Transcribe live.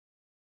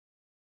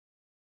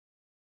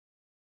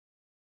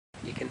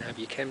can have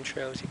your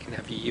chemtrails, you can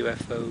have your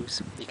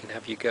UFOs, you can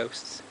have your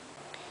ghosts.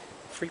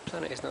 Free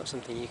planet is not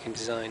something you can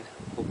design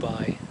or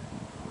buy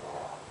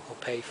or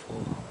pay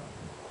for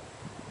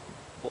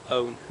or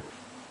own.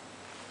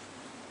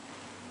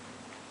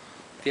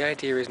 The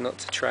idea is not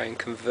to try and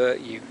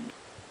convert you,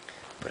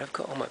 but I've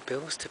got all my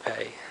bills to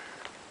pay,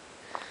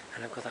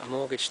 and I've got that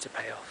mortgage to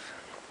pay off,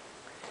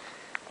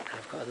 and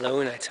I've got a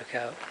loan I took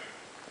out,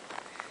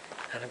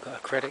 and I've got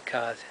a credit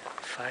card,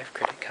 5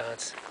 credit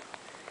cards,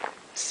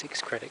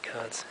 6 credit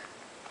cards,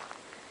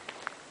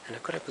 and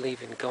I've got to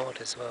believe in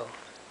God as well.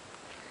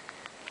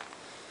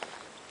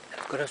 And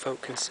I've got to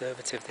vote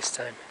Conservative this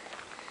time,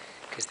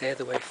 because they're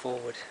the way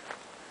forward.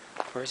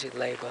 Or is it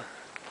Labour?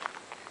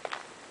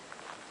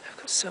 I've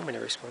got so many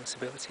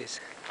responsibilities.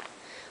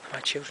 My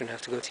children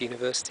have to go to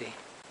university.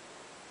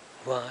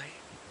 Why?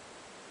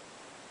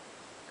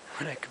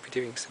 When I could be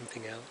doing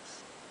something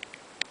else.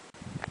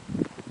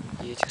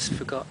 You just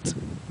forgot. That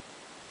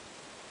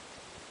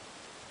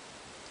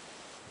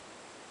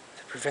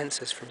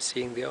prevents us from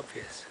seeing the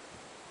obvious.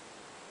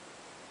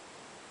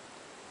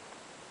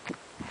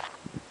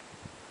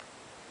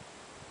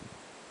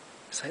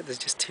 It's like there's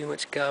just too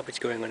much garbage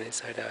going on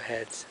inside our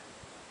heads.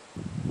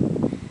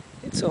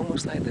 It's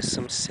almost like there's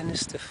some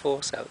sinister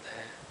force out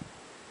there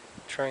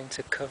trying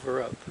to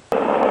cover up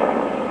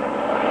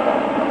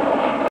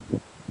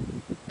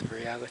the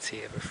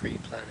reality of a free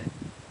planet.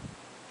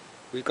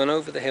 We've gone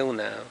over the hill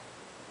now.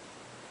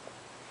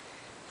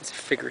 It's a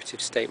figurative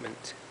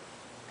statement.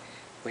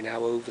 We're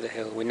now over the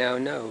hill. We now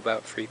know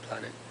about free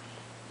planet.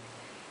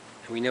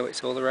 And we know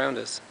it's all around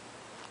us,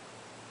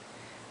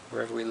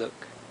 wherever we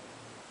look.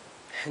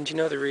 And you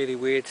know the really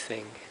weird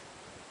thing?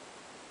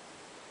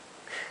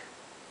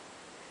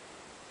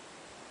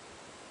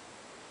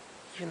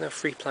 Even though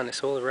free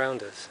planet's all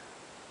around us,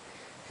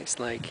 it's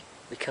like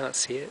we can't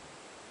see it.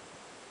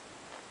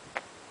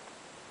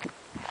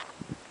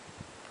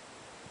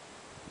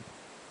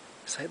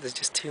 It's like there's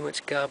just too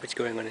much garbage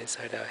going on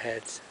inside our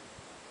heads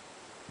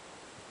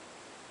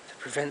that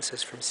prevents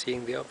us from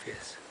seeing the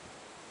obvious.